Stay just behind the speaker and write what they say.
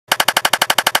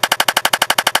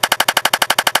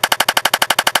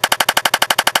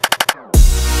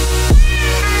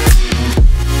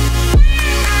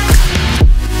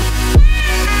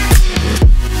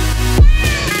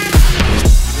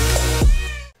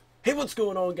Hey, what's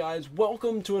going on, guys?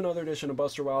 Welcome to another edition of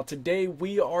Buster Wild. Today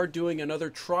we are doing another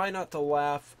Try Not to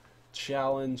Laugh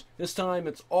challenge. This time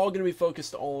it's all going to be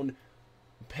focused on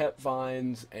pet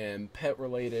vines and pet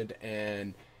related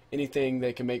and anything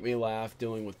that can make me laugh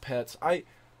dealing with pets. I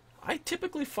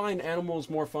typically find animals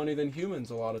more funny than humans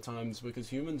a lot of times because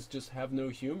humans just have no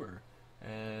humor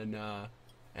and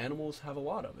animals have a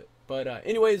lot of it. But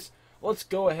anyways, let's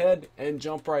go ahead and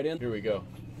jump right in. Here we go.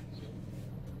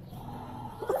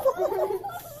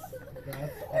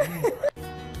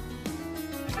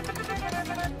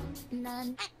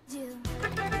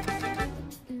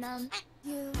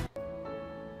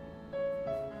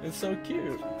 It's so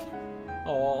cute.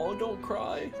 Oh, don't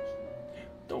cry.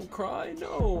 Don't cry,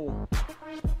 no.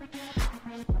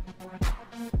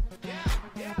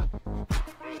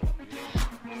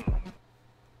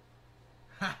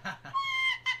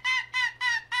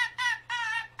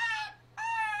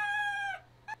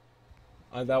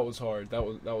 That was hard. That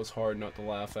was hard not to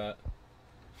laugh at.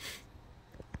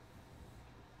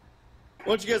 Why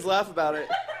don't you guys laugh about it?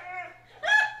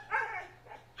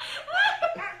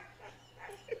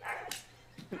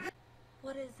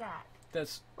 What is that?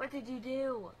 That's... What did you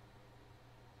do?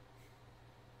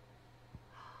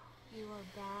 You are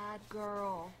a bad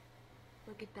girl.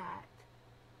 Look at that.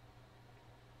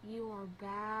 You are a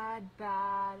bad,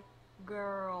 bad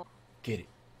girl. Get it.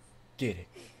 Get it.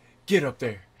 Get up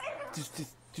there. Just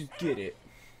get it.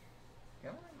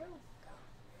 Come on, go.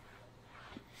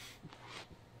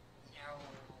 No,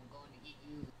 I'm going to get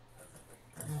you.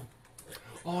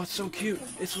 Oh, it's so cute.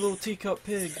 It's a little teacup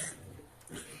pig.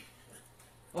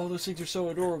 Oh, those things are so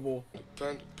adorable.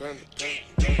 Panda, panda, panda,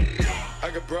 panda. I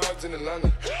got broads in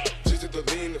Atlanta. Just at the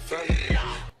lean, the family.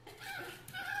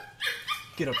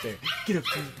 Get up there. Get up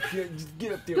there.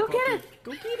 Get up there, Go puppy. get it.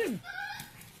 Go get him.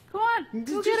 Come on,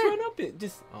 go Just get run it. up it.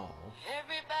 Just... Oh.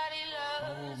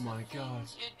 Oh my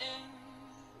gosh.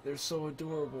 They're so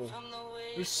adorable.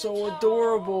 They're so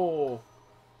adorable.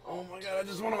 Oh my god, I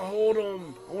just want to hold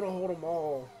them. I want to hold them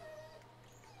all.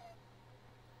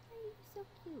 So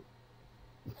cute.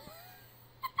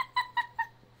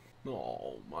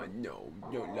 Oh, I know.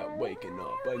 You're not waking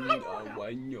up. I know.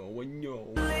 I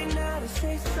know to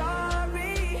say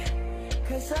sorry,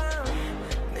 'cause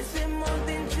I'm missing more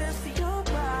than just your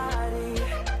body.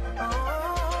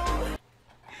 Oh.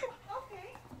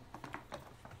 Okay.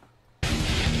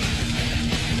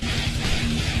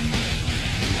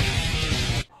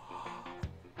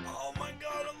 Oh my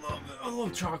god, I love it. I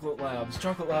love chocolate labs.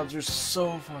 Chocolate labs are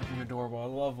so fucking adorable. I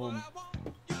love them.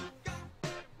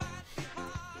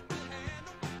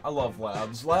 I love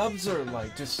labs. Labs are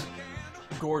like just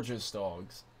gorgeous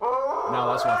dogs.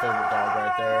 Now that's my favorite dog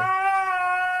right there.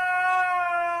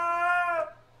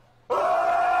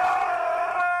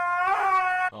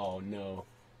 Oh no,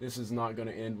 this is not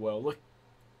gonna end well. Look,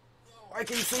 I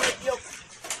can see it. Yep.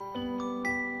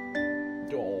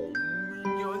 Oh,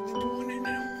 I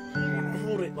want to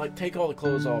hold it. Like take all the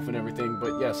clothes off and everything,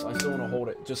 but yes, I still want to hold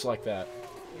it just like that.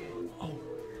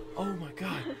 Oh my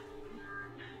god.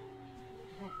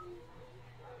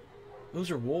 Those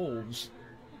are wolves.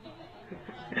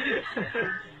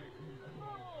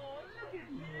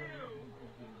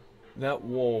 That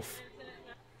wolf.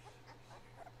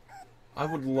 I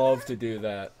would love to do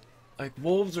that. Like,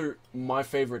 wolves are my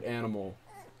favorite animal.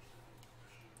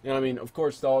 And I mean, of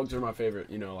course, dogs are my favorite,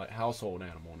 you know, like household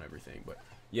animal and everything. But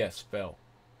yes, Belle.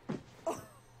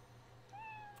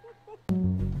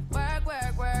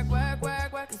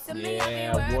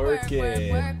 Yeah, work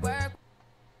it.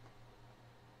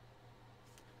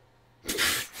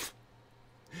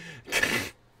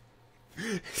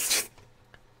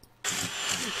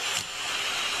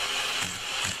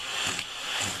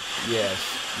 Yes,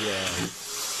 yeah.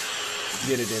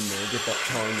 Get it in there. Get that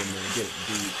tongue in there. Get it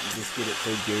deep. Just get it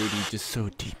so dirty, just so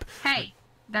deep. Hey,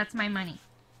 that's my money.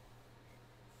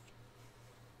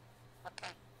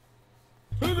 Okay.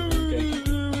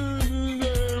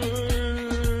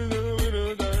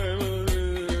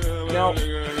 Now,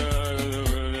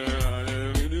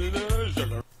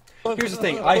 here's the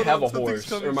thing. I have a horse,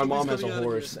 or my mom has a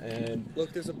horse, and...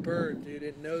 Look, there's a bird, dude.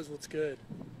 It knows what's good.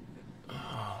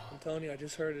 I'm telling you, I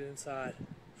just heard it inside.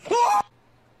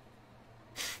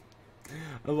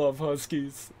 I love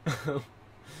huskies. I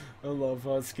love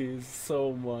huskies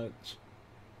so much.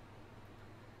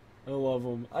 I love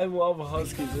them. I love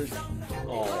huskies. They're...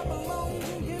 Oh,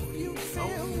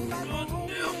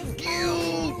 goddamn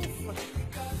cute.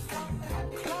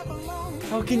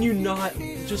 How can you not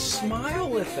just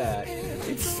smile at that?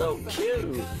 It's so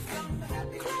cute.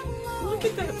 Look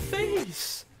at that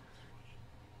face.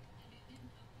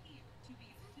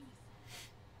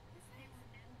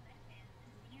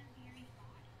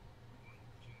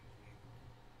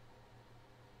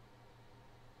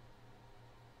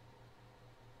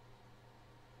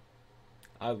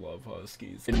 I love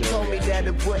huskies. Told me that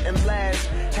it wouldn't last.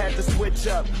 Had to switch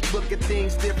up, look at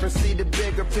things different, see the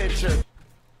bigger picture.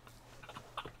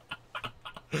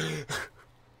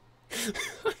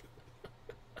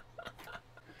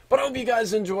 But I hope you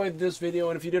guys enjoyed this video,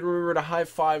 and if you did, remember to high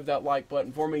five that like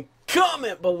button for me,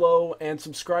 comment below, and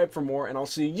subscribe for more, and I'll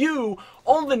see you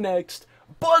on the next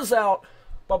Buzz Out.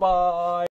 Bye-bye.